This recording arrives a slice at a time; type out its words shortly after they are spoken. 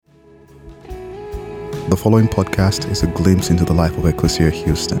The following podcast is a glimpse into the life of Ecclesia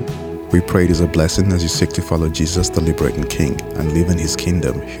Houston. We pray it is a blessing as you seek to follow Jesus, the liberating King, and live in His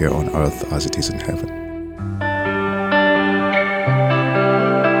kingdom here on earth as it is in heaven.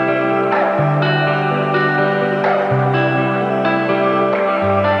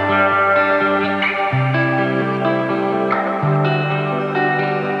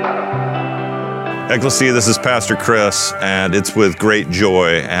 Ecclesia, this is Pastor Chris, and it's with great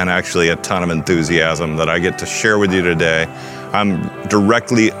joy and actually a ton of enthusiasm that I get to share with you today. I'm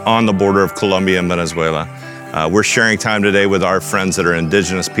directly on the border of Colombia and Venezuela. We're sharing time today with our friends that are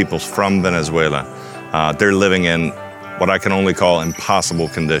indigenous peoples from Venezuela. They're living in what I can only call impossible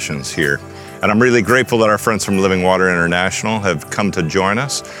conditions here. And I'm really grateful that our friends from Living Water International have come to join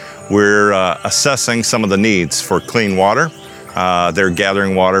us. We're assessing some of the needs for clean water. They're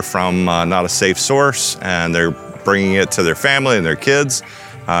gathering water from not a safe source, and they're bringing it to their family and their kids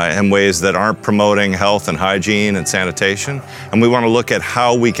in ways that aren't promoting health and hygiene and sanitation. And we want to look at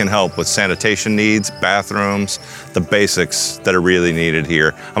how we can help with sanitation needs, bathrooms, the basics that are really needed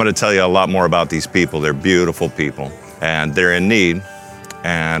here. I'm going to tell you a lot more about these people. They're beautiful people, and they're in need.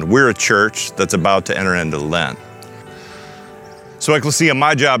 And we're a church that's about to enter into Lent. So Ecclesia,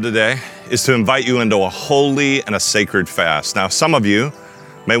 my job today is to invite you into a holy and a sacred fast. Now, some of you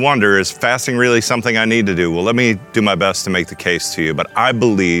may wonder, is fasting really something I need to do? Well, let me do my best to make the case to you. But I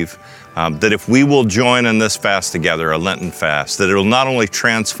believe that if we will join in this fast together, a Lenten fast, that it will not only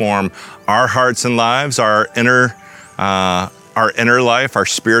transform our hearts and lives, our inner life, our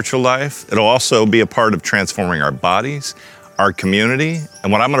spiritual life, it'll also be a part of transforming our bodies, our community,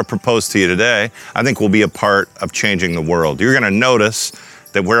 and what I'm going to propose to you today, I think will be a part of changing the world. You're going to notice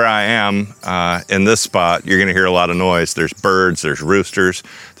that where I am in this spot, you're going to hear a lot of noise. There's birds, there's roosters.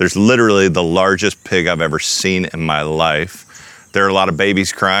 There's literally the largest pig I've ever seen in my life. There are a lot of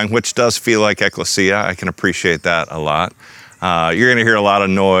babies crying, which does feel like Ecclesia. I can appreciate that a lot. You're going to hear a lot of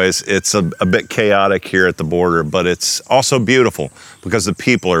noise. It's a bit chaotic here at the border, but it's also beautiful because the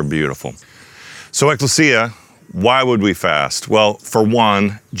people are beautiful. So Ecclesia, why would we fast? Well, for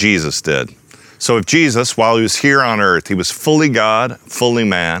one, Jesus did. So if Jesus, while he was here on earth, he was fully God, fully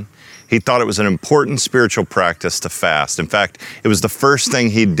man, he thought it was an important spiritual practice to fast. In fact, it was the first thing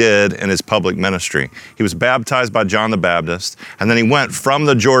he did in his public ministry. He was baptized by John the Baptist, and then he went from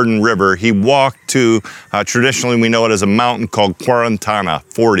the Jordan River. He walked to, traditionally we know it as a mountain called Quarantana,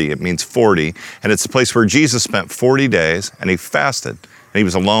 40. It means 40. And it's a place where Jesus spent 40 days, and he fasted, and he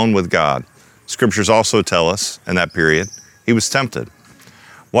was alone with God. Scriptures also tell us in that period he was tempted.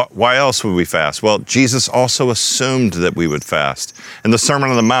 Why else would we fast? Well, Jesus also assumed that we would fast. In the Sermon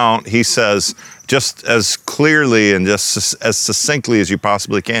on the Mount, he says, just as clearly and just as succinctly as you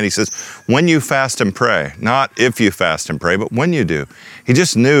possibly can, he says, when you fast and pray, not if you fast and pray, but when you do. He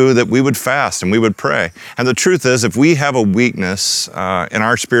just knew that we would fast and we would pray. And the truth is, if we have a weakness in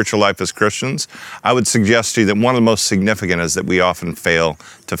our spiritual life as Christians, I would suggest to you that one of the most significant is that we often fail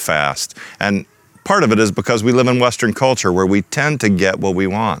to fast. And part of it is because we live in Western culture where we tend to get what we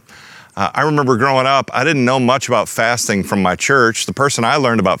want. I remember growing up, I didn't know much about fasting from my church. The person I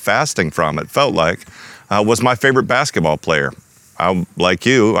learned about fasting from, it felt like, was my favorite basketball player. Like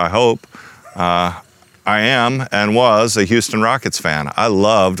you, I hope, I am and was a Houston Rockets fan. I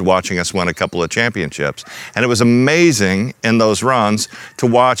loved watching us win a couple of championships. And it was amazing in those runs to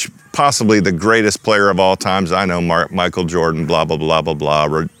watch possibly the greatest player of all times. I know Michael Jordan, blah, blah, blah, blah, blah,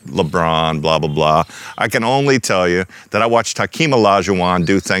 LeBron, blah, blah, blah. I can only tell you that I watched Hakeem Olajuwon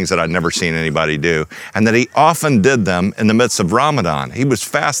do things that I'd never seen anybody do, and that he often did them in the midst of Ramadan. He was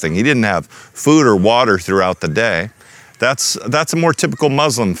fasting. He didn't have food or water throughout the day. That's a more typical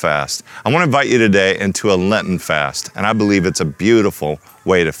Muslim fast. I want to invite you today into a Lenten fast, and I believe it's a beautiful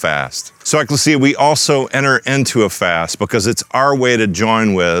way to fast. So Ecclesia, we also enter into a fast because it's our way to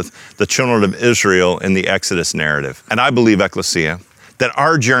join with the children of Israel in the Exodus narrative. And I believe, Ecclesia, that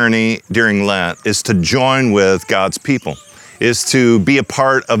our journey during Lent is to join with God's people, is to be a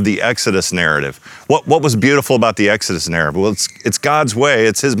part of the Exodus narrative. What was beautiful about the Exodus narrative? Well, it's God's way,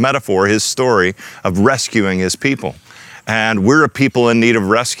 it's his metaphor, his story of rescuing his people. And we're a people in need of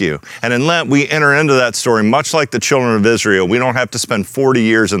rescue. And in Lent, we enter into that story much like the children of Israel. We don't have to spend 40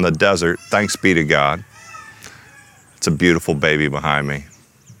 years in the desert, thanks be to God. It's a beautiful baby behind me.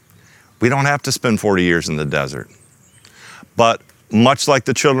 We don't have to spend 40 years in the desert. But much like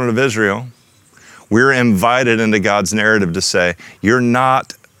the children of Israel, we're invited into God's narrative to say, you're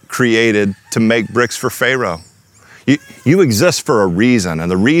not created to make bricks for Pharaoh. You exist for a reason, and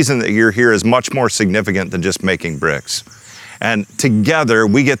the reason that you're here is much more significant than just making bricks. And together,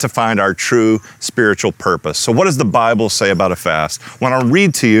 we get to find our true spiritual purpose. So what does the Bible say about a fast? Well, I'll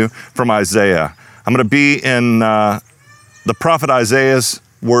read to you from Isaiah. I'm going to be in the prophet Isaiah's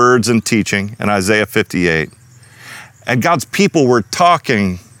words and teaching in Isaiah 58. And God's people were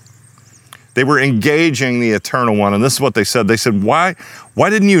talking. They were engaging the Eternal One. And this is what they said. They said, why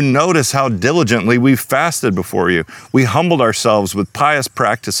didn't you notice how diligently we fasted before you? We humbled ourselves with pious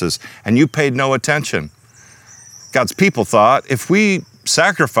practices, and you paid no attention. God's people thought, if we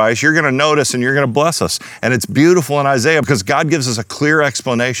sacrifice, you're going to notice and you're going to bless us. And it's beautiful in Isaiah because God gives us a clear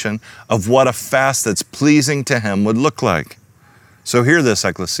explanation of what a fast that's pleasing to Him would look like. So hear this,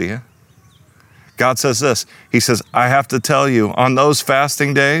 Ecclesia. God says this. He says, I have to tell you, on those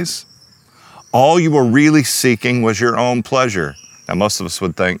fasting days, all you were really seeking was your own pleasure. Now, most of us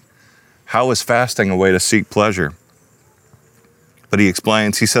would think, how is fasting a way to seek pleasure? But he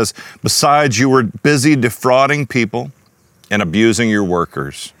explains, he says, besides, you were busy defrauding people and abusing your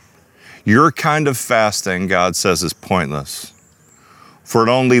workers. Your kind of fasting, God says, is pointless, for it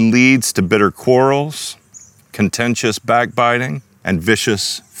only leads to bitter quarrels, contentious backbiting, and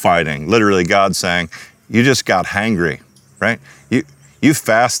vicious fighting. Literally, God saying, you just got hangry, right? You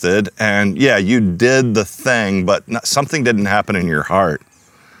fasted, and yeah, you did the thing, but something didn't happen in your heart.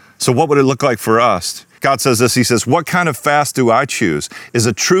 So what would it look like for us? God says this, he says, what kind of fast do I choose? Is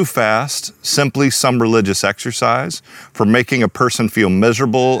a true fast simply some religious exercise for making a person feel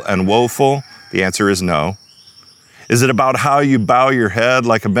miserable and woeful? The answer is no. Is it about how you bow your head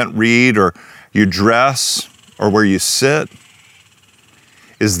like a bent reed, or you dress, or where you sit?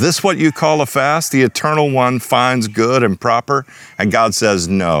 Is this what you call a fast? The Eternal One finds good and proper, and God says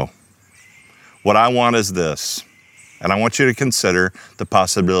no. What I want is this. And I want you to consider the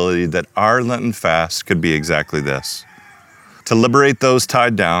possibility that our Lenten fast could be exactly this. To liberate those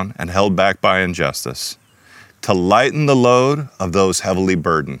tied down and held back by injustice. To lighten the load of those heavily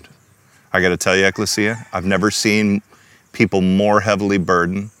burdened. I got to tell you, Ecclesia, I've never seen people more heavily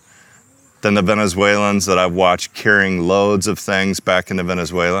burdened than the Venezuelans that I've watched carrying loads of things back into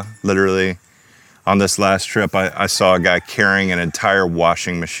Venezuela. Literally, on this last trip, I saw a guy carrying an entire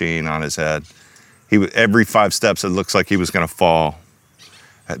washing machine on his head. Every 5 steps, it looks like he was going to fall.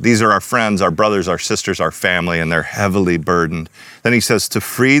 These are our friends, our brothers, our sisters, our family, and they're heavily burdened. Then he says, to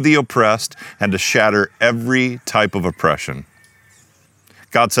free the oppressed and to shatter every type of oppression.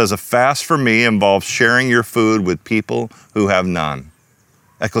 God says, a fast for me involves sharing your food with people who have none.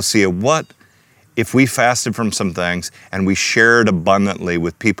 Ecclesia, what if we fasted from some things and we shared abundantly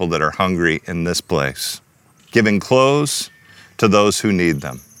with people that are hungry in this place? Giving clothes to those who need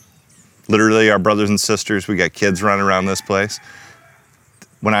them. Literally, our brothers and sisters, we got kids running around this place.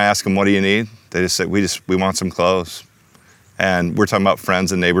 When I ask them, what do you need? They just say, we want some clothes. And we're talking about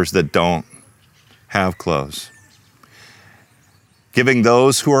friends and neighbors that don't have clothes. Giving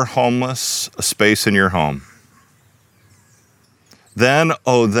those who are homeless a space in your home. Then,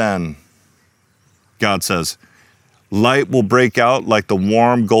 oh then, God says, light will break out like the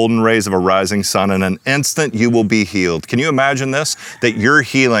warm golden rays of a rising sun. In an instant, you will be healed. Can you imagine this? That your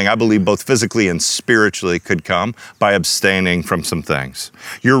healing, I believe, both physically and spiritually could come by abstaining from some things.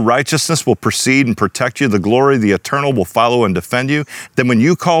 Your righteousness will precede and protect you. The glory of the Eternal will follow and defend you. Then when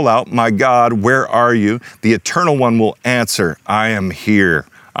you call out, my God, where are you? The Eternal One will answer, I am here.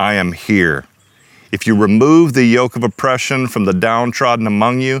 I am here. If you remove the yoke of oppression from the downtrodden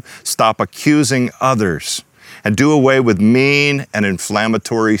among you, stop accusing others, and do away with mean and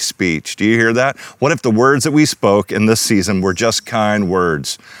inflammatory speech. Do you hear that? What if the words that we spoke in this season were just kind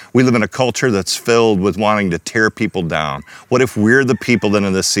words? We live in a culture that's filled with wanting to tear people down. What if we're the people that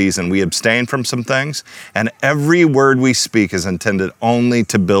in this season we abstain from some things, and every word we speak is intended only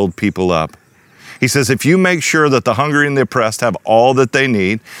to build people up? He says, if you make sure that the hungry and the oppressed have all that they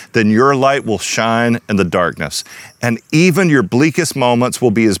need, then your light will shine in the darkness, and even your bleakest moments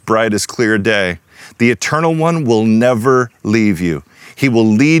will be as bright as clear day. The Eternal One will never leave you. He will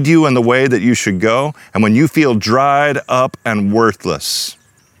lead you in the way that you should go, and when you feel dried up and worthless,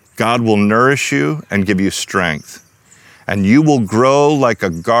 God will nourish you and give you strength, and you will grow like a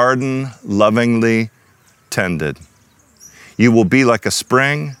garden lovingly tended. You will be like a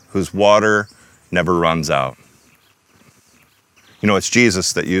spring whose water never runs out. You know, it's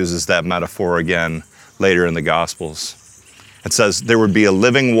Jesus that uses that metaphor again later in the Gospels. It says there would be a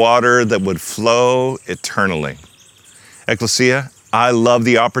living water that would flow eternally. Ecclesia, I love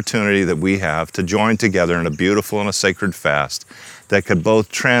the opportunity that we have to join together in a beautiful and a sacred fast that could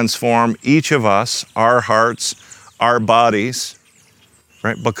both transform each of us, our hearts, our bodies,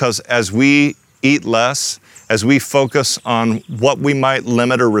 right? Because as we eat less, as we focus on what we might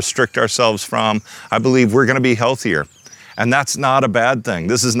limit or restrict ourselves from, I believe we're going to be healthier. And that's not a bad thing.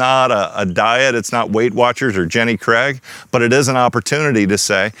 This is not a diet. It's not Weight Watchers or Jenny Craig, but it is an opportunity to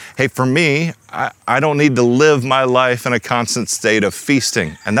say, hey, for me, I don't need to live my life in a constant state of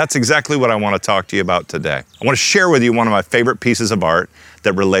feasting. And that's exactly what I want to talk to you about today. I want to share with you one of my favorite pieces of art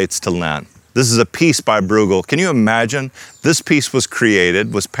that relates to Lent. This is a piece by Bruegel. Can you imagine? This piece was painted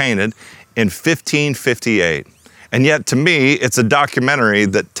in 1558. And yet, to me, it's a documentary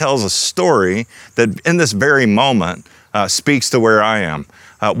that tells a story that in this very moment speaks to where I am.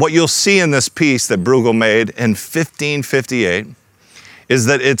 What you'll see in this piece that Bruegel made in 1558 is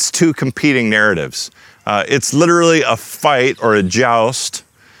that it's two competing narratives. It's literally a fight or a joust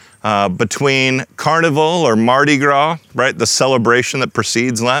between Carnival or Mardi Gras, right? The celebration that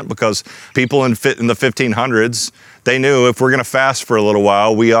precedes Lent, because people in the 1500s, they knew if we're gonna fast for a little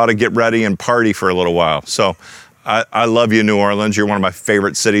while, we ought to get ready and party for a little while. So I love you, New Orleans. You're one of my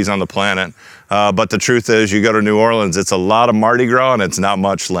favorite cities on the planet. But the truth is, you go to New Orleans, it's a lot of Mardi Gras and it's not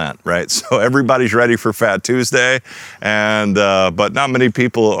much Lent, right? So everybody's ready for Fat Tuesday, but not many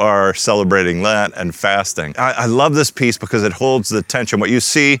people are celebrating Lent and fasting. I love this piece because it holds the tension. What you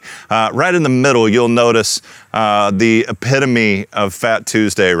see right in the middle, you'll notice the epitome of Fat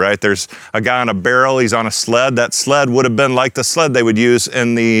Tuesday, right? There's a guy on a barrel, he's on a sled. That sled would have been like the sled they would use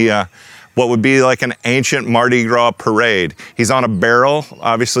in the what would be like an ancient Mardi Gras parade. He's on a barrel,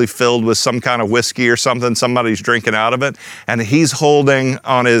 obviously filled with some kind of whiskey or something. Somebody's drinking out of it. And he's holding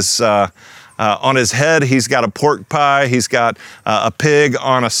on his head, he's got a pork pie. He's got a pig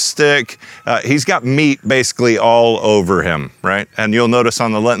on a stick. He's got meat basically all over him, right? And you'll notice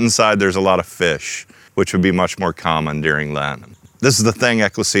on the Lenten side, there's a lot of fish, which would be much more common during Lent. This is the thing,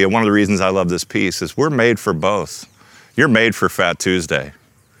 Ecclesia. One of the reasons I love this piece is we're made for both. You're made for Fat Tuesday.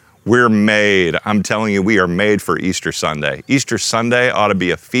 We're made, I'm telling you, we are made for Easter Sunday. Easter Sunday ought to be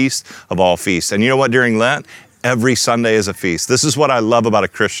a feast of all feasts. And you know what, during Lent, every Sunday is a feast. This is what I love about a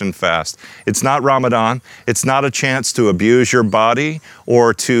Christian fast. It's not Ramadan. It's not a chance to abuse your body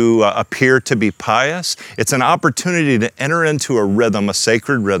or to appear to be pious. It's an opportunity to enter into a rhythm, a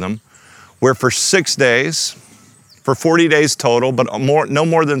sacred rhythm, where for 6 days, for 40 days total, but no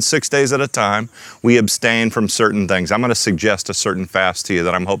more than 6 days at a time, we abstain from certain things. I'm going to suggest a certain fast to you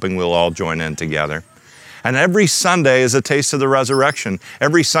that I'm hoping we'll all join in together. And every Sunday is a taste of the resurrection.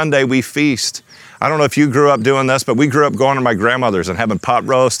 Every Sunday we feast. I don't know if you grew up doing this, but we grew up going to my grandmother's and having pot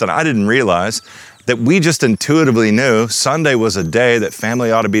roast, and I didn't realize that we just intuitively knew Sunday was a day that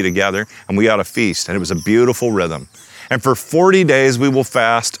family ought to be together and we ought to feast, and it was a beautiful rhythm. And for 40 days we will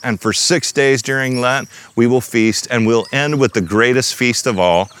fast, and for 6 days during Lent we will feast, and we'll end with the greatest feast of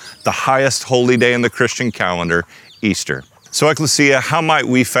all, the highest holy day in the Christian calendar, Easter. So Ecclesia, how might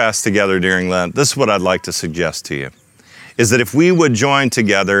we fast together during Lent? This is what I'd like to suggest to you, is that if we would join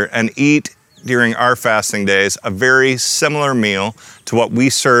together and eat during our fasting days a very similar meal to what we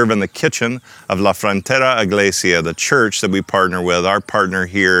serve in the kitchen of La Frontera Iglesia, the church that we partner with, our partner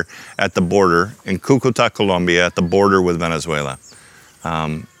here at the border in Cúcuta, Colombia, at the border with Venezuela.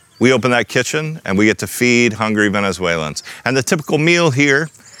 We open that kitchen and we get to feed hungry Venezuelans. And the typical meal here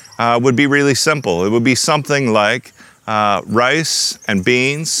would be really simple. It would be something like rice and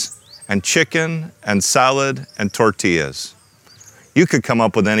beans and chicken and salad and tortillas. You could come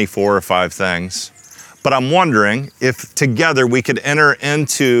up with any 4 or 5 things, but I'm wondering if together we could enter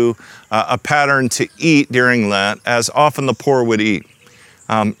into a pattern to eat during Lent as often the poor would eat.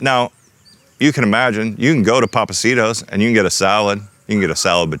 Now, you can imagine, you can go to Papacitos and you can get a salad. You can get a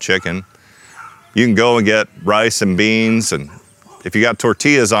salad with chicken. You can go and get rice and beans, and if you got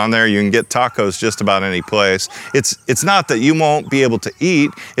tortillas on there, you can get tacos just about any place. It's not that you won't be able to eat,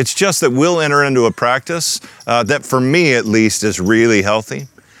 it's just that we'll enter into a practice that for me at least is really healthy.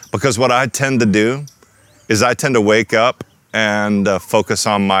 Because what I tend to do is I tend to wake up and focus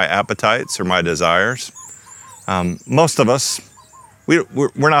on my appetites or my desires. Most of us,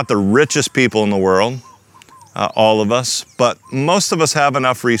 we're not the richest people in the world, all of us, but most of us have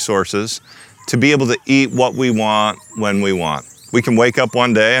enough resources to be able to eat what we want when we want. We can wake up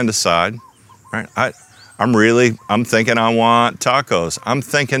one day and decide, right? I'm thinking I want tacos. I'm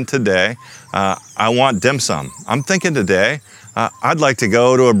thinking today I want dim sum. I'm thinking today I'd like to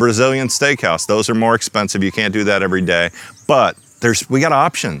go to a Brazilian steakhouse. Those are more expensive. You can't do that every day. But we got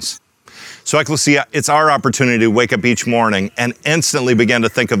options. So Ecclesia, it's our opportunity to wake up each morning and instantly begin to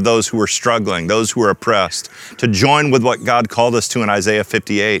think of those who are struggling, those who are oppressed, to join with what God called us to in Isaiah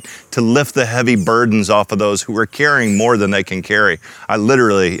 58, to lift the heavy burdens off of those who are carrying more than they can carry.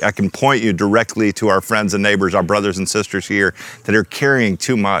 I can point you directly to our friends and neighbors, our brothers and sisters here that are carrying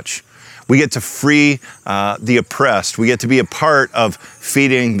too much. We get to free the oppressed. We get to be a part of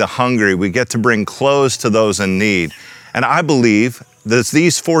feeding the hungry. We get to bring clothes to those in need. And I believe that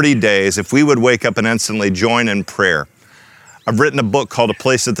these 40 days, if we would wake up and instantly join in prayer. I've written a book called A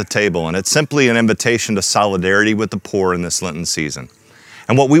Place at the Table, and it's simply an invitation to solidarity with the poor in this Lenten season.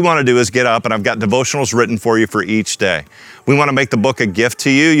 And what we want to do is get up, and I've got devotionals written for you for each day. We want to make the book a gift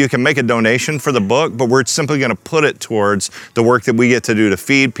to you. You can make a donation for the book, but we're simply going to put it towards the work that we get to do to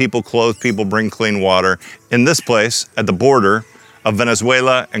feed people, clothe people, bring clean water in this place at the border of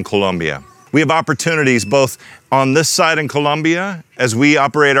Venezuela and Colombia. We have opportunities both on this side in Colombia as we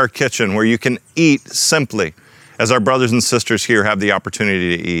operate our kitchen where you can eat simply as our brothers and sisters here have the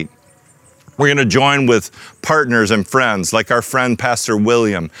opportunity to eat. We're going to join with partners and friends like our friend Pastor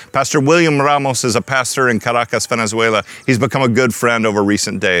William. Pastor William Ramos is a pastor in Caracas, Venezuela. He's become a good friend over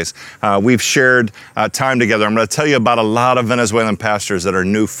recent days. We've shared time together. I'm going to tell you about a lot of Venezuelan pastors that are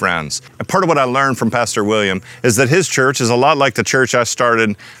new friends. And part of what I learned from Pastor William is that his church is a lot like the church I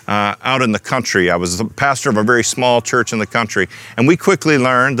started out in the country. I was the pastor of a very small church in the country. And we quickly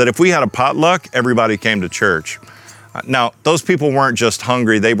learned that if we had a potluck, everybody came to church. Now, those people weren't just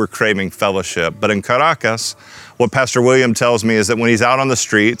hungry, they were craving fellowship. But in Caracas, what Pastor William tells me is that when he's out on the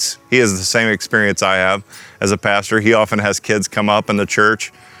streets, he has the same experience I have as a pastor. He often has kids come up in the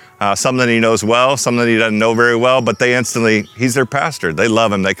church, some that he knows well, some that he doesn't know very well, but he's their pastor. They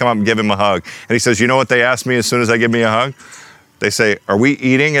love him. They come up and give him a hug. And he says, you know what they ask me as soon as they give me a hug? They say, are we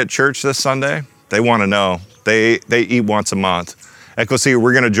eating at church this Sunday? They want to know. They eat once a month. Ecclesia,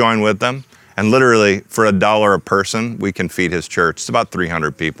 we're going to join with them. And literally, for $1 a person, we can feed his church. It's about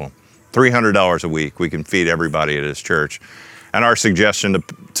 300 people. $300 a week, we can feed everybody at his church. And our suggestion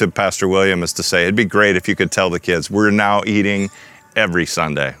to Pastor William is to say, it'd be great if you could tell the kids, we're now eating every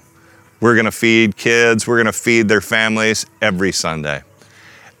Sunday. We're going to feed kids. We're going to feed their families every Sunday.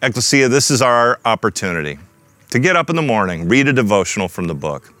 Ecclesia, this is our opportunity to get up in the morning, read a devotional from the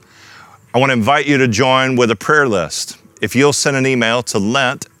book. I want to invite you to join with a prayer list. If you'll send an email to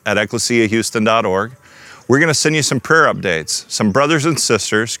lent@ecclesiahouston.org, we're going to send you some prayer updates, some brothers and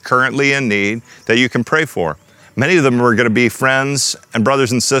sisters currently in need that you can pray for. Many of them are going to be friends and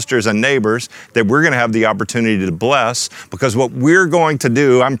brothers and sisters and neighbors that we're going to have the opportunity to bless, because what we're going to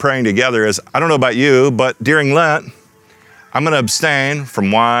do, I'm praying together, is, I don't know about you, but during Lent, I'm going to abstain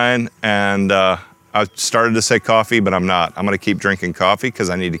from wine and I started to say coffee, but I'm not. I'm going to keep drinking coffee because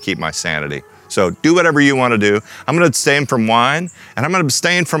I need to keep my sanity. So do whatever you want to do. I'm going to abstain from wine, and I'm going to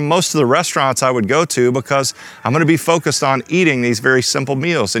abstain from most of the restaurants I would go to because I'm going to be focused on eating these very simple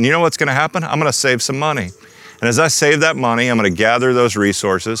meals. And you know what's going to happen? I'm going to save some money. And as I save that money, I'm going to gather those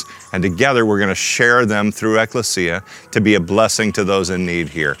resources, and together we're going to share them through Ecclesia to be a blessing to those in need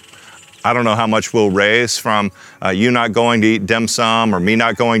here. I don't know how much we'll raise from you not going to eat dim sum or me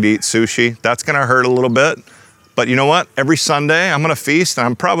not going to eat sushi. That's going to hurt a little bit. But you know what? Every Sunday I'm going to feast, and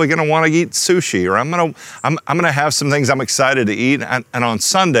I'm probably going to want to eat sushi, or I'm going to have some things I'm excited to eat. And on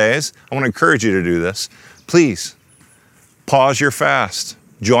Sundays, I want to encourage you to do this. Please pause your fast,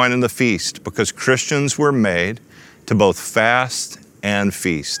 join in the feast, because Christians were made to both fast and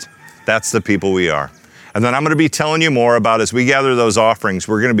feast. That's the people we are. And then I'm going to be telling you more about, as we gather those offerings,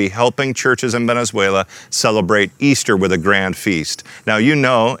 we're going to be helping churches in Venezuela celebrate Easter with a grand feast. Now, you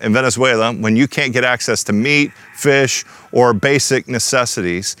know, in Venezuela, when you can't get access to meat, fish, or basic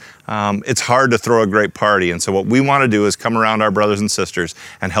necessities, it's hard to throw a great party. And so what we want to do is come around our brothers and sisters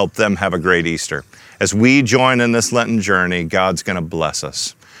and help them have a great Easter. As we join in this Lenten journey, God's going to bless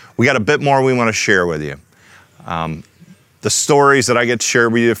us. We got a bit more we want to share with you. The stories that I get to share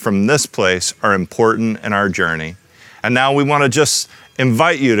with you from this place are important in our journey. And now we want to just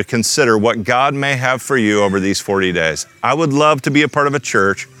invite you to consider what God may have for you over these 40 days. I would love to be a part of a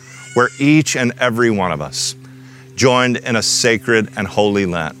church where each and every one of us joined in a sacred and holy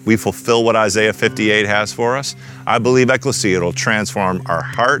Lent. We fulfill what Isaiah 58 has for us. I believe Ecclesia will transform our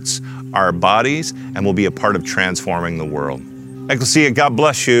hearts, our bodies, and will be a part of transforming the world. Ecclesia, God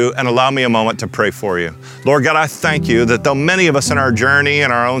bless you, and allow me a moment to pray for you. Lord God, I thank you that though many of us in our journey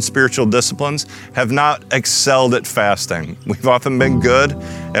and our own spiritual disciplines have not excelled at fasting, we've often been good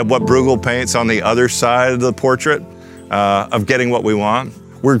at what Bruegel paints on the other side of the portrait of getting what we want.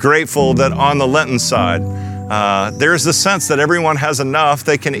 We're grateful that on the Lenten side, there's the sense that everyone has enough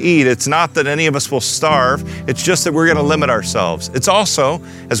they can eat. It's not that any of us will starve. It's just that we're going to limit ourselves. It's also,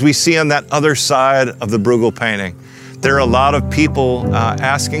 as we see on that other side of the Bruegel painting, there are a lot of people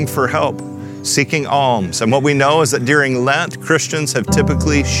asking for help, seeking alms. And what we know is that during Lent, Christians have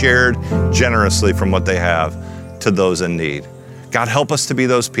typically shared generously from what they have to those in need. God, help us to be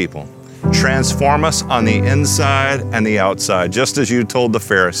those people. Transform us on the inside and the outside, just as you told the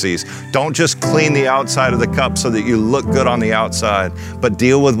Pharisees. Don't just clean the outside of the cup so that you look good on the outside, but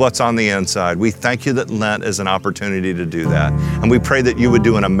deal with what's on the inside. We thank you that Lent is an opportunity to do that. And we pray that you would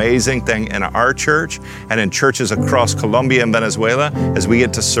do an amazing thing in our church and in churches across Colombia and Venezuela as we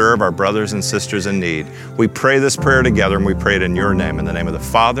get to serve our brothers and sisters in need. We pray this prayer together, and we pray it in your name. In the name of the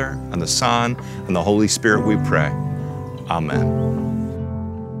Father, and the Son, and the Holy Spirit we pray. Amen.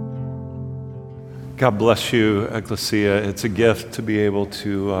 God bless you, Ecclesia. It's a gift to be able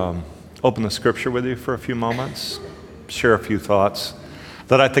to open the scripture with you for a few moments, share a few thoughts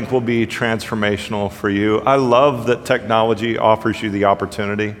that I think will be transformational for you. I love that technology offers you the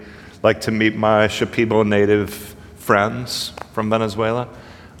opportunity, like to meet my Shipibo native friends from Venezuela.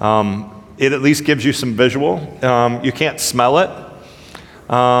 It at least gives you some visual. You can't smell it.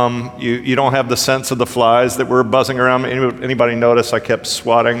 You don't have the sense of the flies that were buzzing around. Anybody notice I kept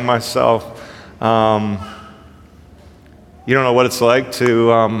swatting myself? You don't know what it's like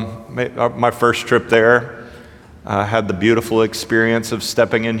to, my first trip there, had the beautiful experience of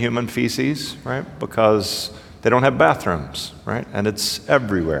stepping in human feces, right? Because they don't have bathrooms, right? And it's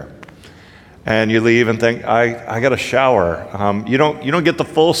everywhere. And you leave and think, I got a shower. You don't get the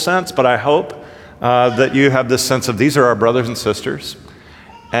full sense, but I hope that you have this sense of these are our brothers and sisters.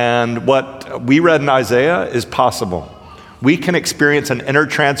 And what we read in Isaiah is possible. We can experience an inner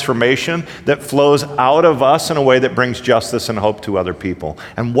transformation that flows out of us in a way that brings justice and hope to other people.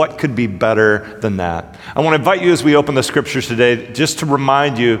 And what could be better than that? I want to invite you as we open the scriptures today just to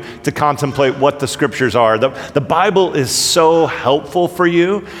remind you to contemplate what the scriptures are. The Bible is so helpful for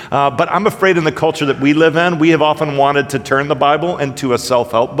you, but I'm afraid in the culture that we live in, we have often wanted to turn the Bible into a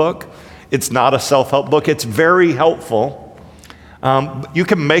self-help book. It's not a self-help book. It's very helpful. You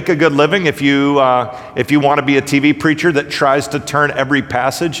can make a good living if you want to be a TV preacher that tries to turn every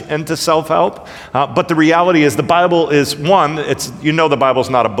passage into self-help. But the reality is the Bible is the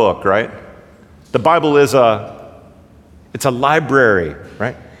Bible's not a book, right? The Bible is it's a library,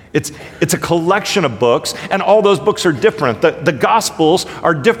 right? It's a collection of books, and all those books are different. The Gospels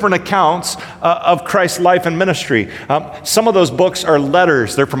are different accounts of Christ's life and ministry. Some of those books are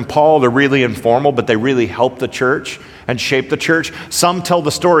letters. They're from Paul. They're really informal, but they really help the church and shape the church. Some tell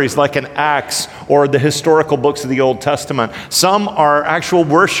the stories like in Acts or the historical books of the Old Testament. Some are actual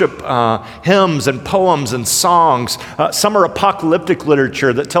worship hymns and poems and songs. Some are apocalyptic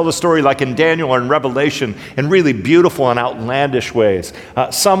literature that tell the story like in Daniel or in Revelation in really beautiful and outlandish ways.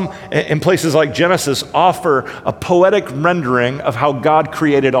 Some in places like Genesis offer a poetic rendering of how God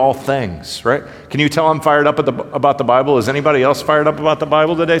created all things, right? Can you tell I'm fired up about the Bible? Is anybody else fired up about the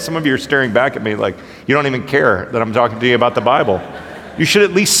Bible today? Some of you are staring back at me like you don't even care that I'm talking to you about the Bible. You should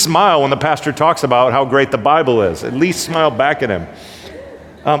at least smile when the pastor talks about how great the Bible is. At least smile back at him.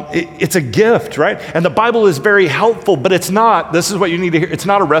 It's a gift, right? And the Bible is very helpful, but it's not, this is what you need to hear, it's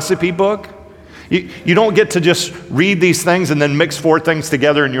not a recipe book. You don't get to just read these things and then mix four things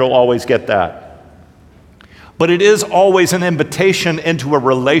together and you'll always get that. But it is always an invitation into a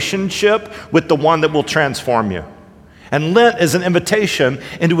relationship with the one that will transform you. And Lent is an invitation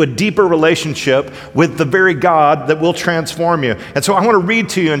into a deeper relationship with the very God that will transform you. And so I want to read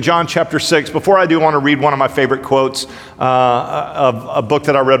to you in John chapter 6. Before I do, I want to read one of my favorite quotes of a book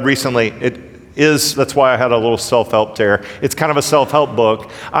that I read recently. That's why I had a little self-help there. It's kind of a self-help book.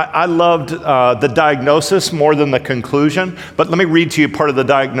 I loved the diagnosis more than the conclusion, but let me read to you part of the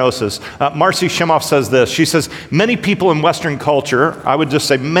diagnosis. Marcy Shimoff says this. She says, many people in Western culture, I would just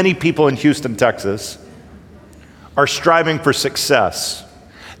say many people in Houston, Texas, are striving for success.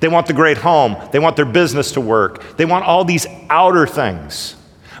 They want the great home. They want their business to work. They want all these outer things.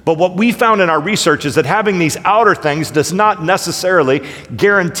 But what we found in our research is that having these outer things does not necessarily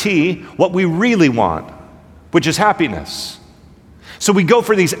guarantee what we really want, which is happiness. So we go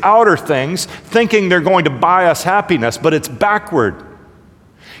for these outer things thinking they're going to buy us happiness, but it's backward.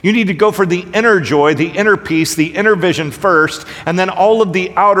 You need to go for the inner joy, the inner peace, the inner vision first, and then all of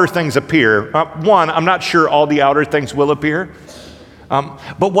the outer things appear. I'm not sure all the outer things will appear.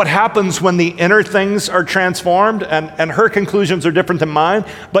 But what happens when the inner things are transformed, and her conclusions are different than mine,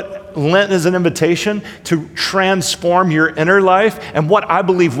 but Lent is an invitation to transform your inner life. And what I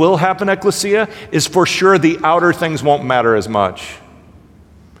believe will happen, Ecclesia, is for sure the outer things won't matter as much.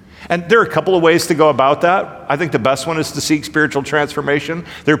 And there are a couple of ways to go about that. I think the best one is to seek spiritual transformation.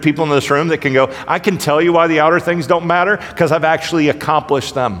 There are people in this room that can go, I can tell you why the outer things don't matter because I've actually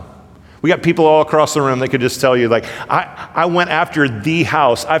accomplished them. We got people all across the room that could just tell you, like, I went after the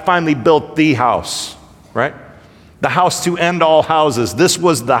house. I finally built the house, right? The house to end all houses. This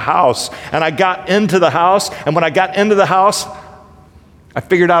was the house. And I got into the house, and when I got into the house, I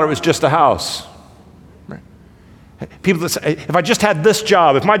figured out it was just a house. Right? People that say, if I just had this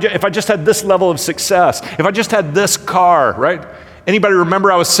job, if I just had this level of success, if I just had this car, right? Anybody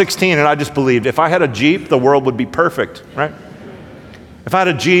remember I was 16 and I just believed if I had a Jeep, the world would be perfect, right? If I had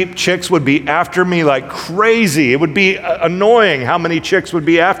a Jeep, chicks would be after me like crazy. It would be annoying how many chicks would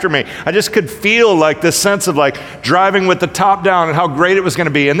be after me. I just could feel like this sense of like driving with the top down and how great it was going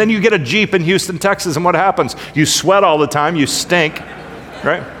to be. And then you get a Jeep in Houston, Texas, and what happens? You sweat all the time, you stink,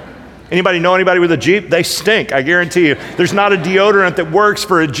 right? Anybody know anybody with a Jeep? They stink, I guarantee you. There's not a deodorant that works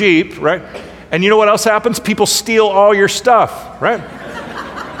for a Jeep, right? And you know what else happens? People steal all your stuff, right?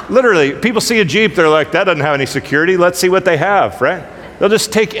 Literally, people see a Jeep, they're like, that doesn't have any security. Let's see what they have, right? They'll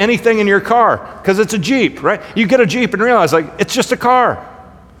just take anything in your car because it's a Jeep, right? You get a Jeep and realize, like, it's just a car.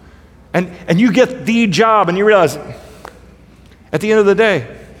 And you get the job and you realize, at the end of the day,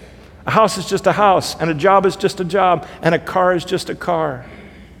 a house is just a house and a job is just a job and a car is just a car.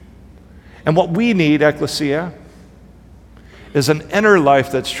 And what we need, Ecclesia, is an inner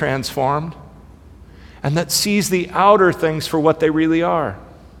life that's transformed and that sees the outer things for what they really are.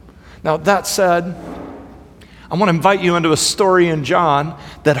 Now, that said, I want to invite you into a story in John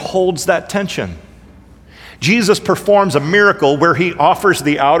that holds that tension. Jesus performs a miracle where he offers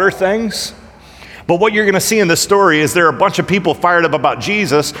the outer things, but what you're going to see in this story is there are a bunch of people fired up about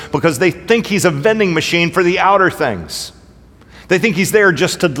Jesus because they think he's a vending machine for the outer things. They think he's there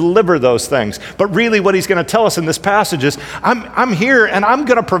just to deliver those things. But really what he's going to tell us in this passage is, I'm here and I'm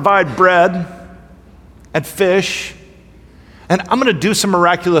going to provide bread and fish, and I'm going to do some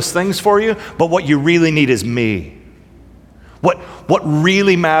miraculous things for you, but what you really need is me. What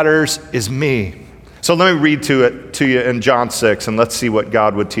really matters is me. So let me read to you in John 6, and let's see what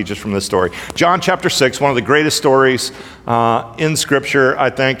God would teach us from this story. John chapter 6, one of the greatest stories in Scripture, I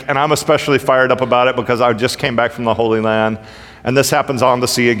think, and I'm especially fired up about it because I just came back from the Holy Land. And this happens on the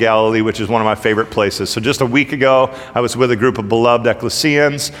Sea of Galilee, which is one of my favorite places. So just a week ago, I was with a group of beloved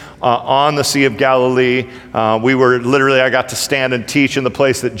ecclesians on the Sea of Galilee. I got to stand and teach in the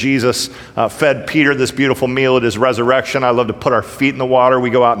place that Jesus fed Peter this beautiful meal at his resurrection. I love to put our feet in the water.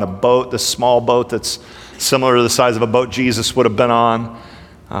 We go out in a boat, this small boat that's similar to the size of a boat Jesus would have been on.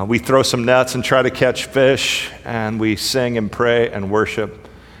 We throw some nets and try to catch fish, and we sing and pray and worship.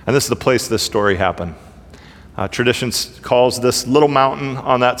 And this is the place this story happened. Tradition calls this little mountain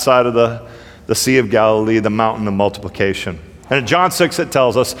on that side of the Sea of Galilee the mountain of multiplication. And in John 6, it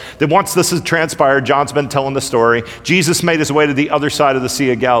tells us that once this has transpired, John's been telling the story, Jesus made his way to the other side of the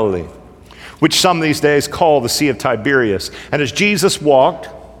Sea of Galilee, which some these days call the Sea of Tiberias. And as Jesus walked,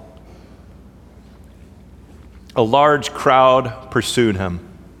 a large crowd pursued him.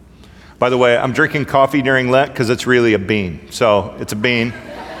 By the way, I'm drinking coffee during Lent because it's really a bean. So it's a bean.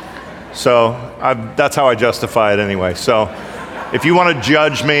 So that's how I justify it anyway. So if you want to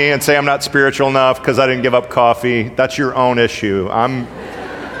judge me and say I'm not spiritual enough because I didn't give up coffee, that's your own issue.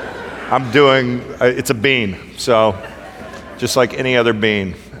 It's a bean. So just like any other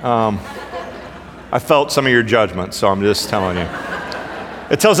bean. I felt some of your judgment, so I'm just telling you.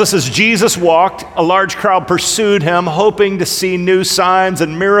 It tells us as Jesus walked, a large crowd pursued him, hoping to see new signs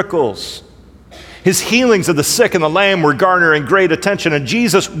and miracles. His healings of the sick and the lame were garnering great attention, and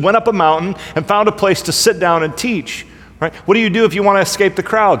Jesus went up a mountain and found a place to sit down and teach. Right? What do you do if you want to escape the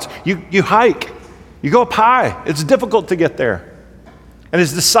crowds? You hike. You go up high. It's difficult to get there. And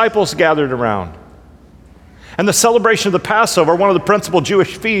his disciples gathered around. And the celebration of the Passover, one of the principal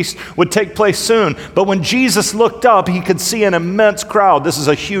Jewish feasts, would take place soon. But when Jesus looked up, he could see an immense crowd. This is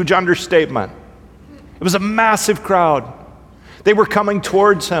a huge understatement. It was a massive crowd. They were coming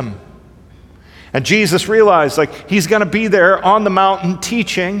towards him. And Jesus realized, he's going to be there on the mountain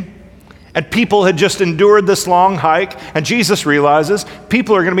teaching, and people had just endured this long hike, and Jesus realizes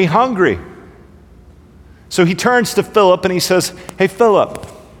people are going to be hungry. So he turns to Philip and he says, "Hey, Philip,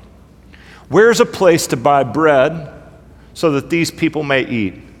 where's a place to buy bread so that these people may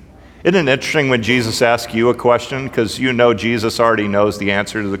eat?" Isn't it interesting when Jesus asks you a question, because you know Jesus already knows the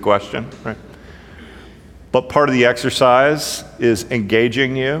answer to the question, right? But part of the exercise is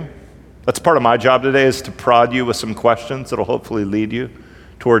engaging you. That's part of my job today, is to prod you with some questions that'll hopefully lead you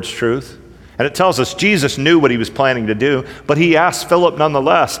towards truth. And it tells us Jesus knew what he was planning to do, but he asked Philip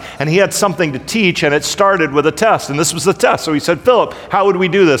nonetheless, and he had something to teach, and it started with a test, and this was the test. So he said, "Philip, how would we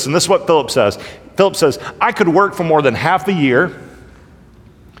do this?" And this is what Philip says. Philip says, "I could work for more than half a year."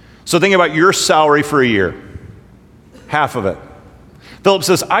 So think about your salary for a year, half of it. Philip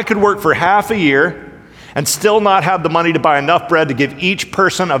says, "I could work for half a year and still not have the money to buy enough bread to give each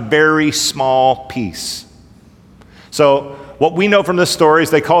person a very small piece." So what we know from this story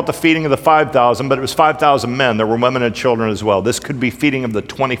is they call it the feeding of the 5,000, but it was 5,000 men. There were women and children as well. This could be feeding of the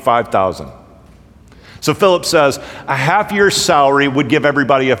 25,000. So Philip says, a half year's salary would give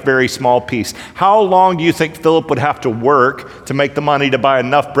everybody a very small piece. How long do you think Philip would have to work to make the money to buy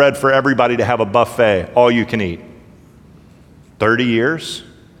enough bread for everybody to have a buffet, all you can eat? 30 years?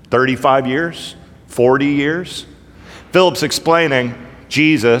 35 years? 40 years? Philip's explaining,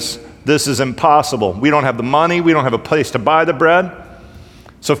 Jesus, this is impossible. We don't have the money. We don't have a place to buy the bread.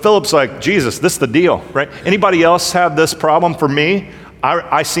 So Philip's like, Jesus, this is the deal, right? Anybody else have this problem? For me,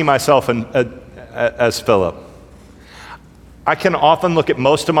 I see myself as Philip. I can often look at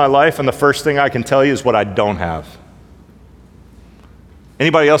most of my life, and the first thing I can tell you is what I don't have.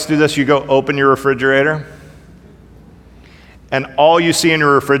 Anybody else do this? You go open your refrigerator, and all you see in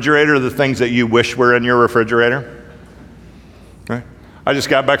your refrigerator are the things that you wish were in your refrigerator. Right? I just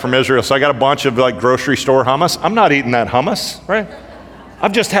got back from Israel, so I got a bunch of like grocery store hummus. I'm not eating that hummus, right?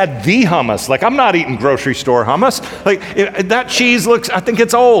 I've just had the hummus. Like, I'm not eating grocery store hummus. Like, that cheese looks, I think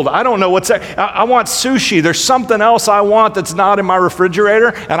it's old. I don't know what's that. I want sushi. There's something else I want that's not in my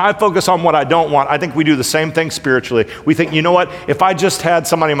refrigerator, and I focus on what I don't want. I think we do the same thing spiritually. We think, you know what? If I just had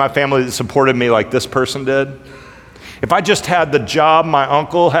somebody in my family that supported me like this person did, if I just had the job my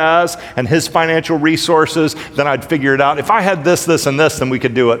uncle has and his financial resources, then I'd figure it out. If I had this, this, and this, then we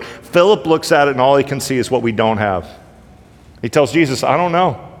could do it. Philip looks at it, and all he can see is what we don't have. He tells Jesus, I don't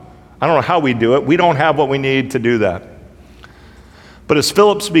know. I don't know how we do it. We don't have what we need to do that. But as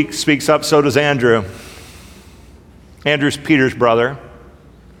Philip speaks up, so does Andrew. Andrew's Peter's brother.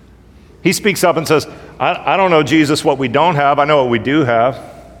 He speaks up and says, I don't know, Jesus, what we don't have. I know what we do have.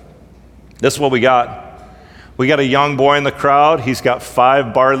 This is what we got. We got a young boy in the crowd. He's got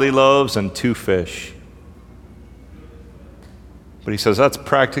 5 barley loaves and 2 fish. But he says that's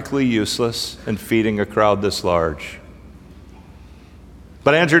practically useless in feeding a crowd this large.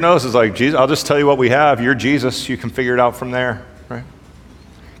 But Andrew knows, it's like, Jesus, I'll just tell you what we have. You're Jesus. You can figure it out from there, right?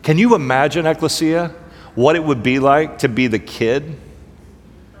 Can you imagine, Ecclesia, what it would be like to be the kid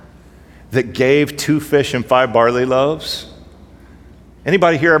that gave 2 fish and 5 barley loaves?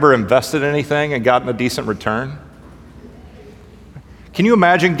 Anybody here ever invested in anything and gotten a decent return? Can you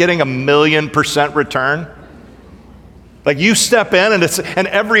imagine getting 1,000,000% return? Like, you step in, and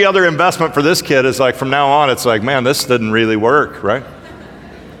every other investment for this kid is like, from now on, it's like, man, this didn't really work, right?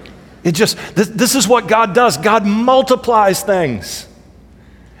 This is what God does. God multiplies things.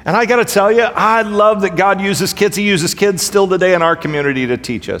 And I got to tell you, I love that God uses kids. He uses kids still today in our community to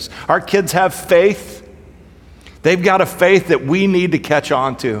teach us. Our kids have faith. They've got a faith that we need to catch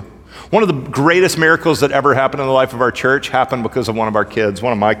on to. One of the greatest miracles that ever happened in the life of our church happened because of one of our kids,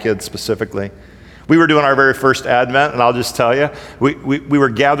 one of my kids specifically. We were doing our very first Advent, and I'll just tell you, we were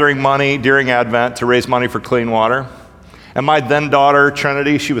gathering money during Advent to raise money for clean water. And my then daughter,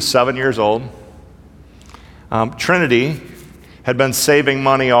 Trinity, she was 7 years old. Trinity had been saving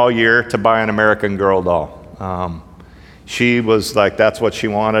money all year to buy an American Girl doll. She was like, that's what she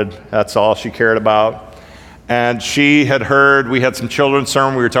wanted. That's all she cared about. And she had heard, we had some children's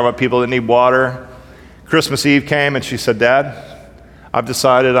sermon. We were talking about people that need water. Christmas Eve came, and she said, Dad, I've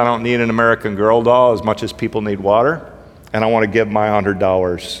decided I don't need an American Girl doll as much as people need water, and I want to give my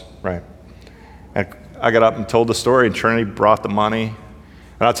 $100, right? And I got up and told the story, and Trinity brought the money.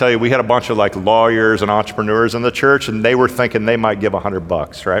 And I'll tell you, we had a bunch of like lawyers and entrepreneurs in the church, and they were thinking they might give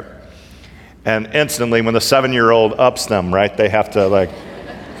 $100, right? And instantly, when the 7-year-old ups them, right, they have to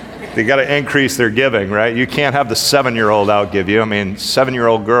they got to increase their giving, right? You can't have the 7-year-old outgive you. I mean,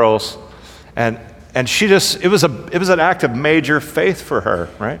 7-year-old girls. And she just, it was an act of major faith for her,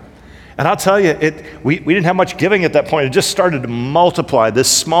 right? And I'll tell you, we didn't have much giving at that point. It just started to multiply, this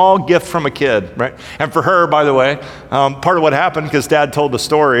small gift from a kid, right? And for her, by the way, part of what happened, because Dad told the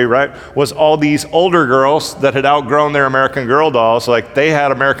story, right, was all these older girls that had outgrown their American Girl dolls, like they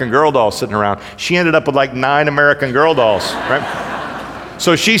had American Girl dolls sitting around. She ended up with like 9 American Girl dolls, right?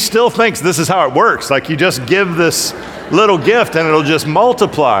 So she still thinks this is how it works. Like, you just give this little gift and it'll just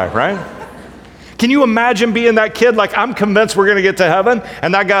multiply, right? Can you imagine being that kid? Like, I'm convinced we're going to get to heaven,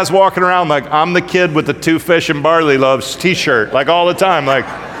 and that guy's walking around like, I'm the kid with the 2 fish and barley loaves t-shirt, like all the time. Like,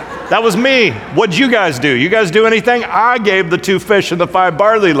 that was me. What'd you guys do? You guys do anything? I gave the 2 fish and the 5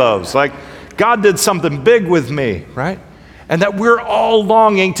 barley loaves. Like, God did something big with me, right? And that we're all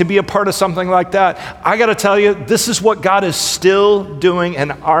longing to be a part of something like that. I got to tell you, this is what God is still doing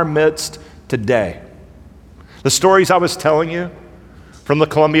in our midst today. The stories I was telling you from the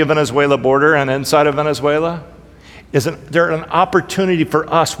Colombia-Venezuela border and inside of Venezuela, they're an opportunity for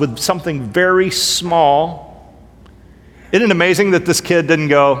us with something very small. Isn't it amazing that this kid didn't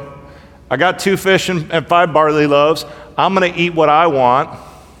go, I got 2 fish and 5 barley loaves. I'm going to eat what I want.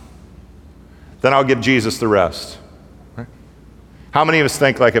 Then I'll give Jesus the rest. Right? How many of us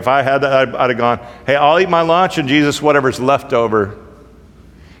think, like, if I had that, I'd have gone, hey, I'll eat my lunch, and Jesus, whatever's left over,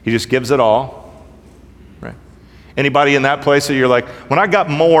 he just gives it all. Right? Anybody in that place that you're like, when I got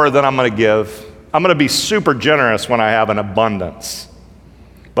more than I'm going to give, I'm going to be super generous when I have an abundance.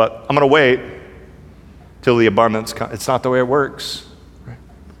 But I'm going to wait till the abundance comes. It's not the way it works. Right?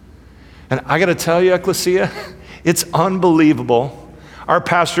 And I got to tell you, Ecclesia, it's unbelievable. Our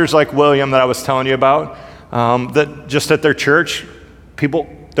pastors like William that I was telling you about, that just at their church, people,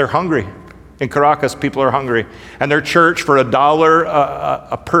 they're hungry. In Caracas, people are hungry. And their church, for $1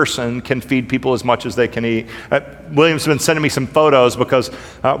 a person, can feed people as much as they can eat. William's been sending me some photos because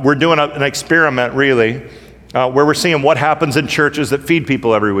we're doing an experiment, really, where we're seeing what happens in churches that feed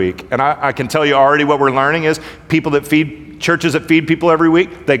people every week. And I can tell you already what we're learning is churches that feed people every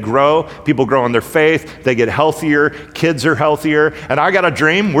week, they grow, people grow in their faith, they get healthier, kids are healthier. And I got a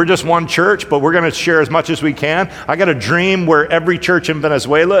dream, we're just one church, but we're gonna share as much as we can. I got a dream where every church in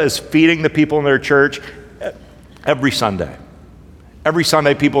Venezuela is feeding the people in their church every Sunday. Every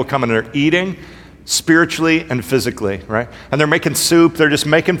Sunday people come and they're eating spiritually and physically, right? And they're making soup, they're just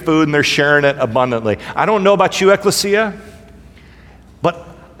making food and they're sharing it abundantly. I don't know about you, Ecclesia, but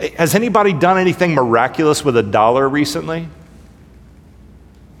has anybody done anything miraculous with $1 recently?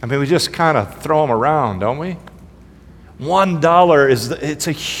 I mean, we just kind of throw them around, don't we? $1 it's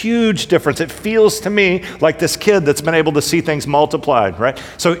a huge difference. It feels to me like this kid that's been able to see things multiplied, right?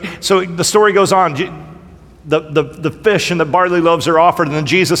 So the story goes on. The fish and the barley loaves are offered, and then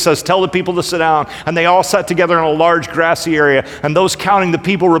Jesus says, tell the people to sit down. And they all sat together in a large grassy area. And those counting the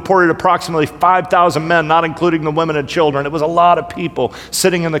people reported approximately 5,000 men, not including the women and children. It was a lot of people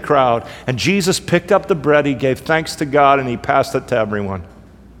sitting in the crowd. And Jesus picked up the bread, he gave thanks to God, and he passed it to everyone.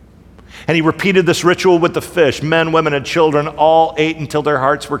 And he repeated this ritual with the fish. Men, women, and children all ate until their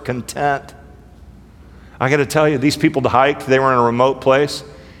hearts were content. I got to tell you, these people hiked. They were in a remote place.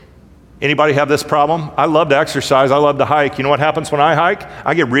 Anybody have this problem? I love to exercise. I love to hike. You know what happens when I hike?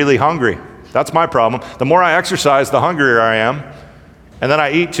 I get really hungry. That's my problem. The more I exercise, the hungrier I am. And then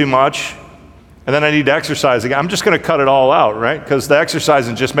I eat too much. And then I need to exercise again. I'm just going to cut it all out, right? Because the exercise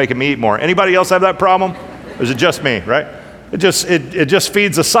is just making me eat more. Anybody else have that problem? Or is it just me, right? It just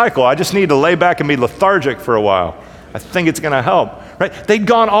feeds a cycle. I just need to lay back and be lethargic for a while. I think it's going to help, right? They'd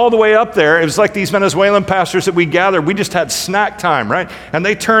gone all the way up there. It was like these Venezuelan pastors that we gathered. We just had snack time, right? And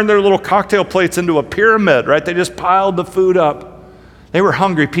they turned their little cocktail plates into a pyramid, right? They just piled the food up. They were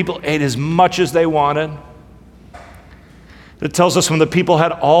hungry. People ate as much as they wanted. It tells us when the people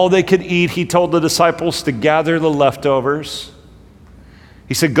had all they could eat, he told the disciples to gather the leftovers.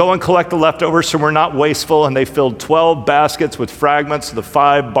 He said, go and collect the leftovers so we're not wasteful. And they filled 12 baskets with fragments of the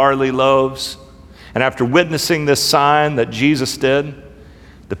 5 barley loaves. And after witnessing this sign that Jesus did,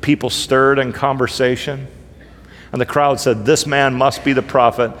 the people stirred in conversation. And the crowd said, this man must be the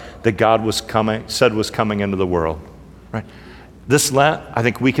prophet that God said was coming into the world. Right? This Lent, I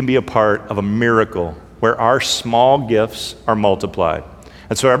think we can be a part of a miracle where our small gifts are multiplied.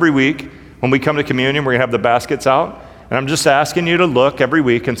 And so every week, when we come to communion, we're going to have the baskets out. And I'm just asking you to look every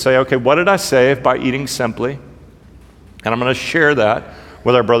week and say, okay, what did I save by eating simply? And I'm going to share that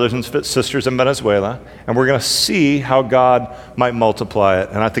with our brothers and sisters in Venezuela, and we're going to see how God might multiply it,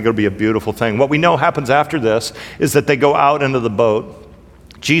 and I think it'll be a beautiful thing. What we know happens after this is that they go out into the boat.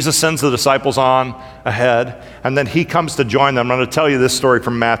 Jesus sends the disciples on ahead, and then he comes to join them. I'm going to tell you this story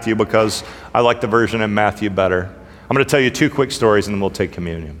from Matthew because I like the version in Matthew better. I'm going to tell you 2 quick stories, and then we'll take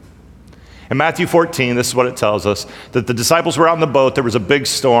communion. In Matthew 14, this is what it tells us, that the disciples were out in the boat, there was a big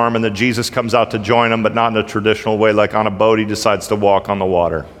storm, and that Jesus comes out to join them, but not in a traditional way, like on a boat, he decides to walk on the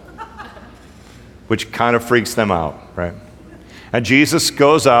water, which kind of freaks them out, right? And Jesus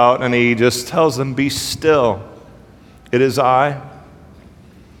goes out, and he just tells them, be still. It is I.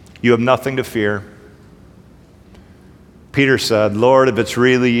 You have nothing to fear. Peter said, Lord, if it's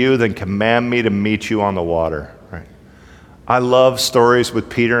really you, then command me to meet you on the water. I love stories with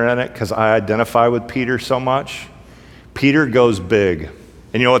Peter in it because I identify with Peter so much. Peter goes big.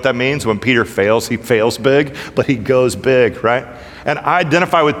 And you know what that means? When Peter fails, he fails big, but he goes big, right? And I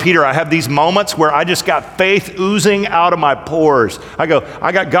identify with Peter. I have these moments where I just got faith oozing out of my pores. I go,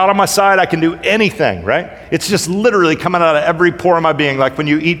 I got God on my side. I can do anything, right? It's just literally coming out of every pore of my being. Like when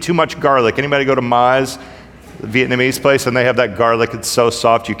you eat too much garlic. Anybody go to Mai's, the Vietnamese place, and they have that garlic. It's so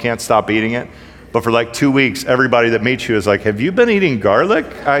soft you can't stop eating it. But for like 2 weeks, everybody that meets you is like, have you been eating garlic?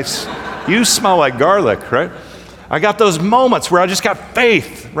 You smell like garlic, right? I got those moments where I just got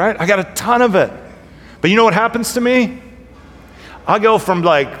faith, right? I got a ton of it. But you know what happens to me? I go from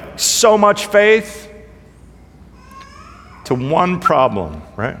like so much faith to one problem,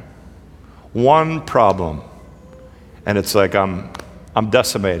 right? One problem. And it's like I'm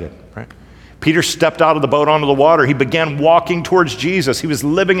decimated, right? Peter stepped out of the boat onto the water. He began walking towards Jesus. He was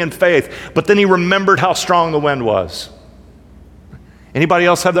living in faith, but then he remembered how strong the wind was. Anybody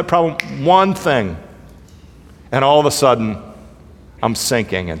else have that problem? One thing. And all of a sudden, I'm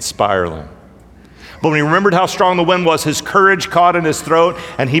sinking and spiraling. But when he remembered how strong the wind was, his courage caught in his throat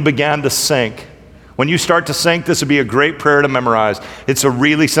and he began to sink. When you start to sink, this would be a great prayer to memorize. It's a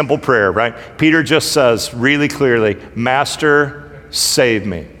really simple prayer, right? Peter just says really clearly, Master, save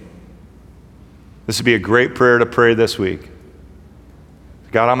me. This would be a great prayer to pray this week.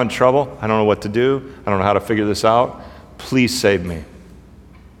 God, I'm in trouble. I don't know what to do. I don't know how to figure this out. Please save me.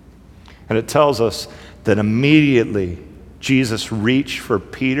 And it tells us that immediately Jesus reached for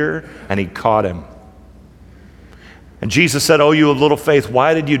Peter and he caught him. And Jesus said, "Oh, you of little faith,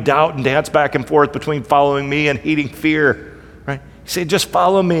 why did you doubt and dance back and forth between following me and heeding fear?" Right? He said, "Just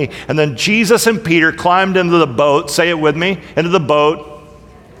follow me." And then Jesus and Peter climbed into the boat. Say it with me. Into the boat.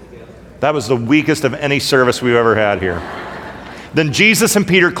 That was the weakest of any service we've ever had here. Then Jesus and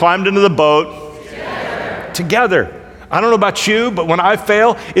Peter climbed into the boat together. I don't know about you, but when I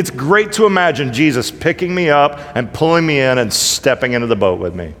fail, it's great to imagine Jesus picking me up and pulling me in and stepping into the boat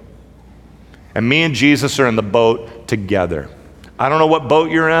with me. And me and Jesus are in the boat together. I don't know what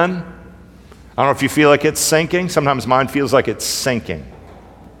boat you're in. I don't know if you feel like it's sinking. Sometimes mine feels like it's sinking.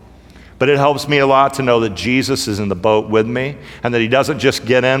 But it helps me a lot to know that Jesus is in the boat with me and that he doesn't just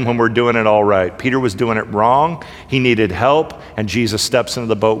get in when we're doing it all right. Peter was doing it wrong. He needed help, and Jesus steps into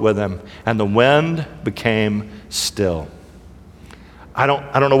the boat with him, and the wind became still. I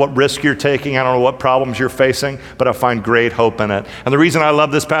don't know what risk you're taking. I don't know what problems you're facing, but I find great hope in it. And the reason I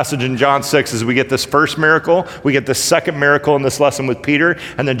love this passage in John 6 is we get this first miracle, we get this second miracle in this lesson with Peter,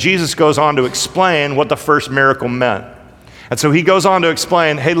 and then Jesus goes on to explain what the first miracle meant. And so he goes on to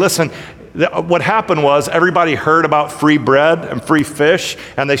explain, hey, listen, what happened was everybody heard about free bread and free fish,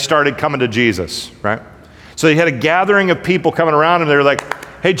 and they started coming to Jesus, right? So he had a gathering of people coming around, and they were like,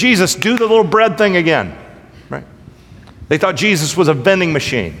 hey, Jesus, do the little bread thing again. They thought Jesus was a vending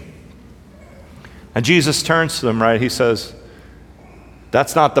machine. And Jesus turns to them, right? He says,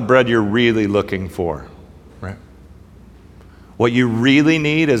 that's not the bread you're really looking for, right? What you really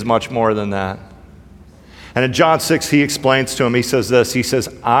need is much more than that. And in John 6, he explains to him, he says this, he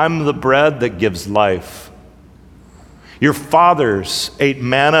says, I'm the bread that gives life. Your fathers ate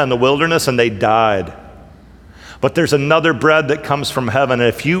manna in the wilderness and they died. But there's another bread that comes from heaven, and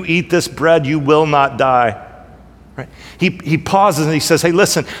if you eat this bread, you will not die. Right? He pauses and he says, hey,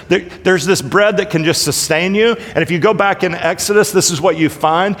 listen, there's this bread that can just sustain you. And if you go back in Exodus, this is what you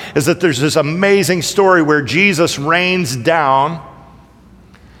find, is that there's this amazing story where Jesus rains down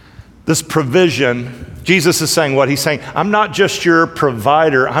this provision. Jesus is saying what? He's saying, I'm not just your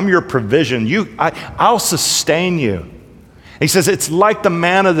provider, I'm your provision. I'll sustain you. He says, it's like the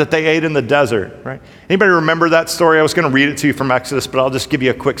manna that they ate in the desert, right? Anybody remember that story? I was going to read it to you from Exodus, but I'll just give you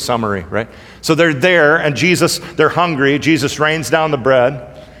a quick summary, right? So they're there, and they're hungry. Jesus rains down the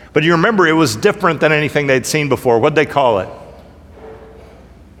bread. But you remember, it was different than anything they'd seen before. What'd they call it?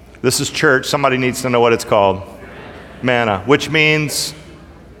 This is church. Somebody needs to know what it's called. Manna, which means,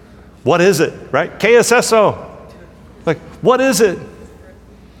 what is it, right? KSSO. Like, what is it?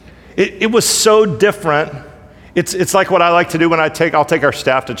 It was so different. It's like what I like to do when I'll take our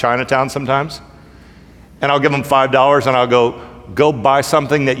staff to Chinatown sometimes, and I'll give them $5 and I'll go buy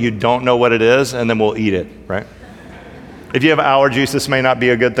something that you don't know what it is, and then we'll eat it, right? If you have allergies, this may not be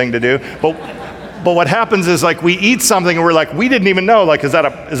a good thing to do, but what happens is, like, we eat something and we're like, we didn't even know, like, is that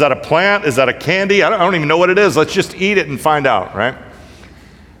a plant? Is that a candy? I don't even know what it is. Let's just eat it and find out, right?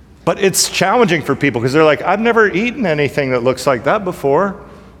 But it's challenging for people because they're like, I've never eaten anything that looks like that before.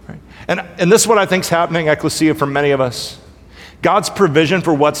 And this is what I think is happening, Ecclesia, for many of us. God's provision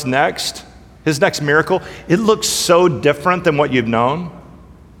for what's next, his next miracle, it looks so different than what you've known.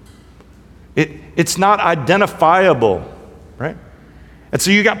 It's not identifiable, right? And so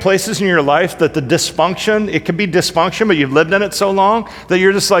you got places in your life that the dysfunction, it can be dysfunction, but you've lived in it so long that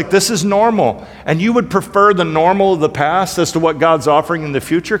you're just like, this is normal. And you would prefer the normal of the past as to what God's offering in the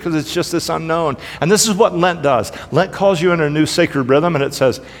future because it's just this unknown. And this is what Lent does. Lent calls you in a new sacred rhythm, and it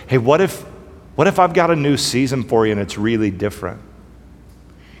says, hey, what if I've got a new season for you and it's really different?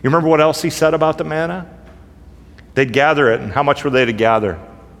 You remember what else he said about the manna? They'd gather it, and how much were they to gather?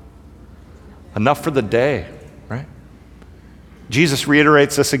 Enough for the day, right? Jesus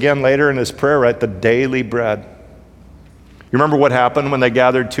reiterates this again later in his prayer, right? The daily bread. You remember what happened when they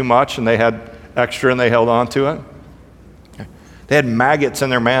gathered too much and they had extra and they held on to it? They had maggots in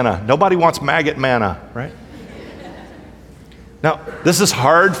their manna. Nobody wants maggot manna, right? Now, this is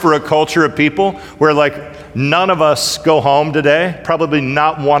hard for a culture of people where like none of us go home today. Probably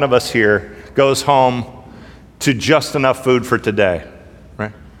not one of us here goes home to just enough food for today,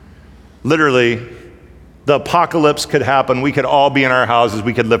 right? Literally, the apocalypse could happen. We could all be in our houses.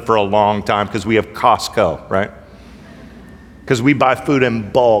 We could live for a long time because we have Costco, right? Because we buy food in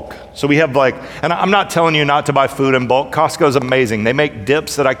bulk. So we have like, and I'm not telling you not to buy food in bulk. Costco is amazing. They make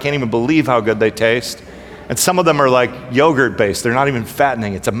dips that I can't even believe how good they taste. And some of them are like yogurt based. They're not even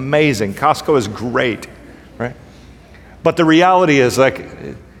fattening. It's amazing. Costco is great, right? But the reality is like,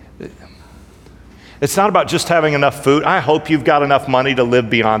 it's not about just having enough food. I hope you've got enough money to live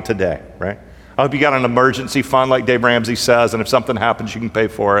beyond today, right? I hope you got an emergency fund like Dave Ramsey says, and if something happens, you can pay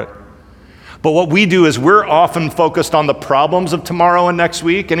for it. But what we do is we're often focused on the problems of tomorrow and next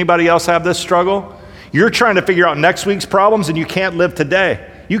week. Anybody else have this struggle? You're trying to figure out next week's problems and you can't live today.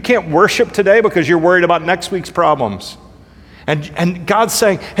 You can't worship today because you're worried about next week's problems. And God's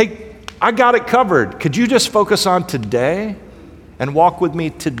saying, hey, I got it covered. Could you just focus on today and walk with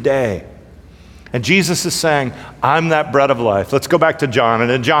me today? And Jesus is saying, I'm that bread of life. Let's go back to John. And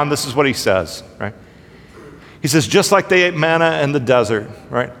in John, this is what he says, right? He says, just like they ate manna in the desert,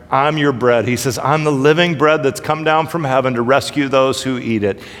 right? I'm your bread. He says, I'm the living bread that's come down from heaven to rescue those who eat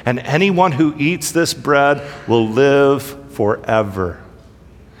it. And anyone who eats this bread will live forever.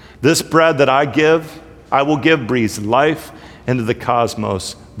 This bread that I will give breathes life into the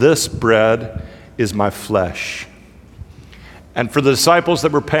cosmos. This bread is my flesh. And for the disciples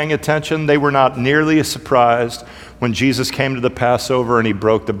that were paying attention, they were not nearly as surprised when Jesus came to the Passover and he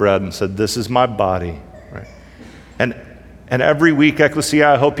broke the bread and said, this is my body. Right? And every week,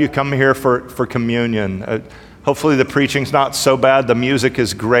 Ecclesia, I hope you come here for communion. Hopefully the preaching's not so bad, the music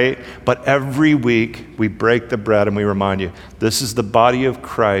is great, but every week we break the bread and we remind you, this is the body of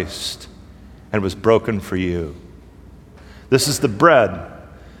Christ and it was broken for you. This is the bread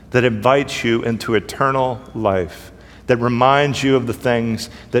that invites you into eternal life, that reminds you of the things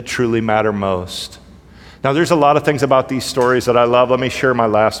that truly matter most. Now, there's a lot of things about these stories that I love. Let me share my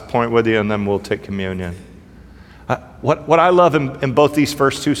last point with you, and then we'll take communion. What I love in both these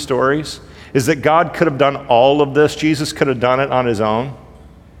first two stories is that God could have done all of this. Jesus could have done it on his own.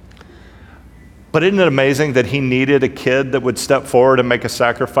 But isn't it amazing that he needed a kid that would step forward and make a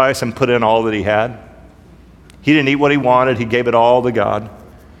sacrifice and put in all that he had? He didn't eat what he wanted. He gave it all to God.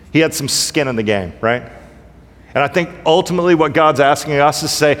 He had some skin in the game, right? And I think ultimately what God's asking us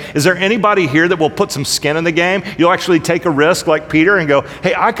is to say, is there anybody here that will put some skin in the game? You'll actually take a risk like Peter and go,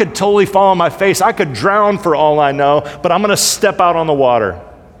 hey, I could totally fall on my face. I could drown for all I know, but I'm going to step out on the water.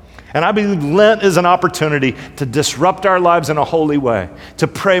 And I believe Lent is an opportunity to disrupt our lives in a holy way, to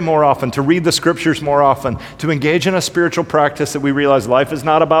pray more often, to read the scriptures more often, to engage in a spiritual practice that we realize life is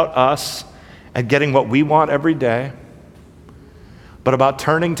not about us and getting what we want every day, but about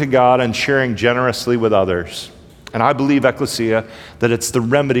turning to God and sharing generously with others. And I believe, Ecclesia, that it's the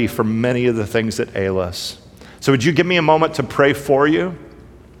remedy for many of the things that ail us. So would you give me a moment to pray for you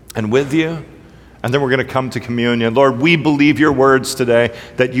and with you? And then we're going to come to communion. Lord, we believe your words today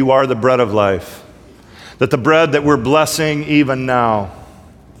that you are the bread of life, that the bread that we're blessing even now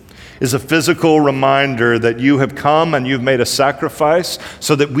is a physical reminder that you have come and you've made a sacrifice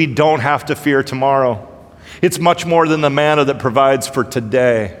so that we don't have to fear tomorrow. It's much more than the manna that provides for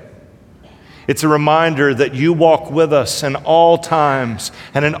today. It's a reminder that you walk with us in all times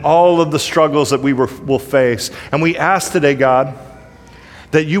and in all of the struggles that we will face. And we ask today, God,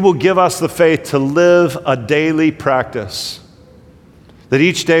 that you will give us the faith to live a daily practice, that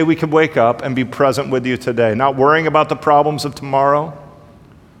each day we can wake up and be present with you today, not worrying about the problems of tomorrow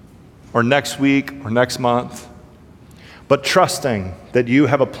or next week or next month, but trusting that you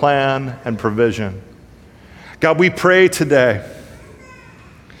have a plan and provision. God, we pray today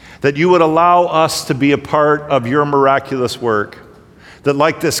that you would allow us to be a part of your miraculous work. That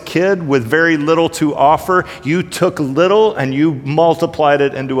like this kid with very little to offer, you took little and you multiplied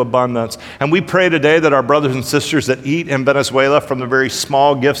it into abundance. And we pray today that our brothers and sisters that eat in Venezuela from the very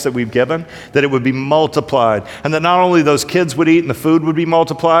small gifts that we've given, that it would be multiplied. And that not only those kids would eat and the food would be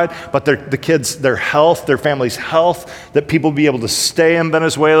multiplied, but the kids, their health, their family's health, that people would be able to stay in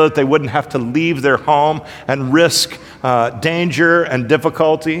Venezuela, that they wouldn't have to leave their home and risk danger and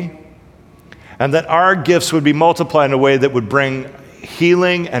difficulty. And that our gifts would be multiplied in a way that would bring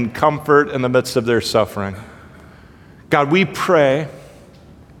healing and comfort in the midst of their suffering. God, we pray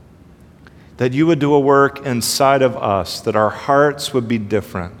that you would do a work inside of us, that our hearts would be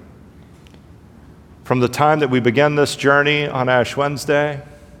different. From the time that we began this journey on Ash Wednesday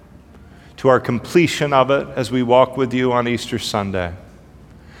to our completion of it as we walk with you on Easter Sunday.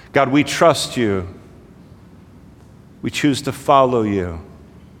 God, we trust you. We choose to follow you.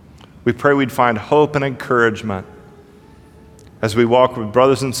 We pray we'd find hope and encouragement as we walk with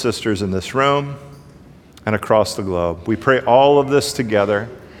brothers and sisters in this room and across the globe. We pray all of this together,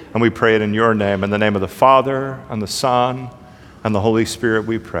 and we pray it in your name. In the name of the Father, and the Son, and the Holy Spirit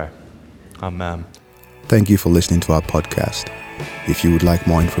we pray. Amen. Thank you for listening to our podcast. If you would like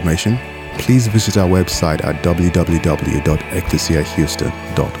more information, please visit our website at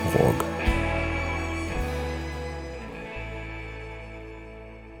www.ecclesiahouston.org.